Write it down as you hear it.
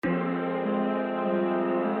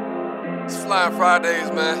It's Flying Fridays,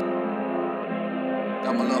 man.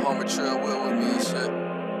 Got my little homie Trill with me and shit.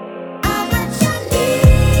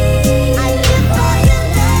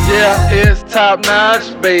 Yeah, it's top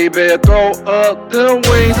notch, baby. Throw up them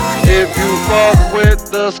wings if you fuck with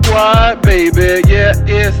the squad, baby. Yeah,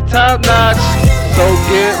 it's top notch. So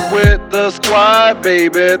get with the squad,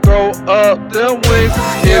 baby. Throw up them wings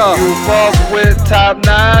if you fuck with top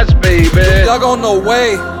notch, baby. Y'all gon' know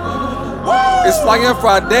way. It's Flying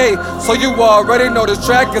Friday, so you already know this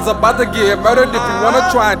track is about to get murdered. If you wanna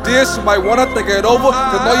try and dish, you might wanna think it over.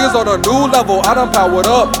 Cause no, you's on a new level, I done powered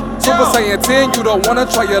up. Super Saiyan 10, you don't wanna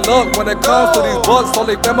try your luck. When it comes to these bucks,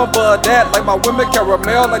 only them above that. Like my women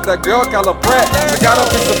caramel, like that girl Calabrat. I gotta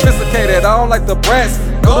be sophisticated, I don't like the brats.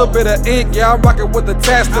 Little bit of ink, yeah, I'm rocking with the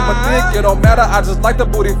tats to my dick. It don't matter, I just like the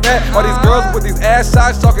booty fat. All these girls with these ass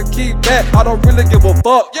shots, y'all can keep that. I don't really give a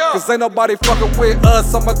fuck, cause ain't nobody fucking with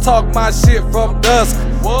us. I'ma talk my shit from dusk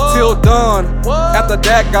till dawn. After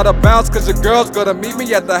that, gotta bounce, cause your girl's gonna meet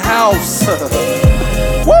me at the house.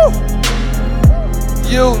 Woo!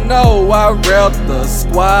 You know I rep the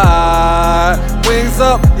squad. Wings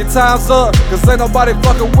up, your time's up, cause ain't nobody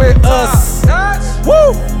fucking with us.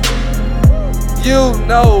 Woo! You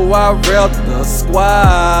know I rep the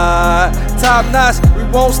squad. Top notch, we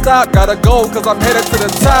won't stop, gotta go, cause I'm headed to the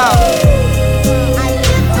top.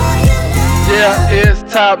 Yeah, it's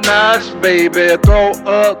top notch, baby. Throw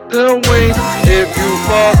up them wings if you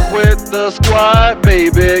fuck with the squad,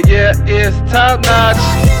 baby. Yeah, it's top notch.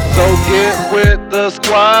 So get with the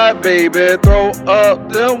squad, baby. Throw up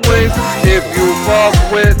them wings if you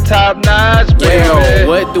fuck with top notch, baby. Yo,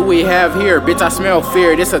 what do we have here? Bitch, I smell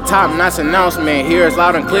fear. This a top notch announcement. Here it's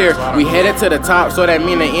loud and clear. We headed to the top, so that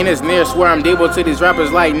mean the end is near. Swear I'm deeper to these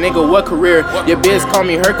rappers like, nigga, what career? Your bitch call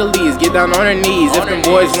me Hercules. Get down on her knees. If them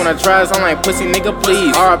boys wanna try us, I'm like, pussy nigga,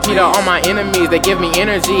 please. RIP to all my enemies. They give me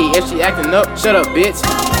energy. If she acting up, shut up, bitch.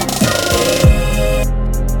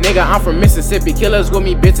 Nigga, I'm from Mississippi. Killers with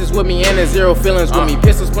me, bitches with me, and there's zero feelings with me.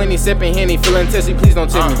 Pistols plenty, sipping Henny, feeling tipsy, please don't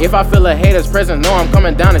tip me. If I feel a hater's present, know I'm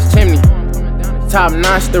coming down this chimney. Top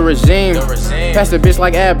notch, the regime. Pass the bitch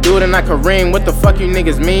like Abdul and not Kareem. What the fuck you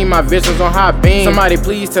niggas mean? My vision's on high beam. Somebody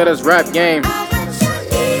please tell this rap game.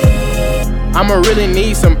 I'ma really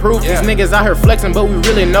need some proof. These niggas out here flexing, but we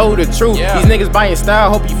really know the truth. These niggas biting style,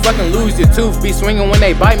 hope you fucking lose your tooth. Be swinging when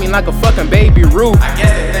they bite me like a fucking baby Ruth. I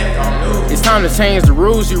guess they think I'm new. It's time to change the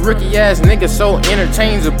rules. You rookie ass niggas so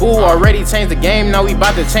interchangeable. Already changed the game, now we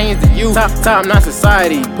bout to change the youth. Top notch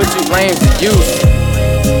society, put you lames to use.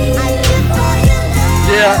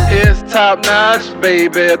 Yeah, it's top notch,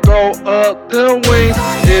 baby. Throw up them wings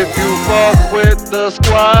if you fuck with the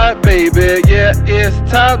squad, baby. Yeah, it's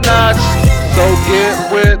top notch. So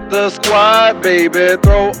get with the squad, baby.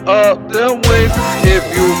 Throw up them wings if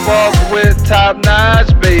you fuck with top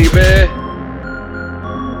notch, baby.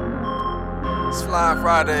 It's Flying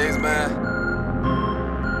Fridays, man.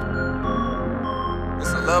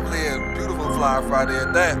 It's a lovely and beautiful Flying Friday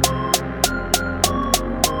at that.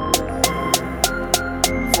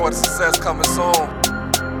 For the success coming soon.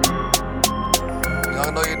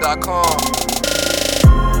 YoungKnowYou.com.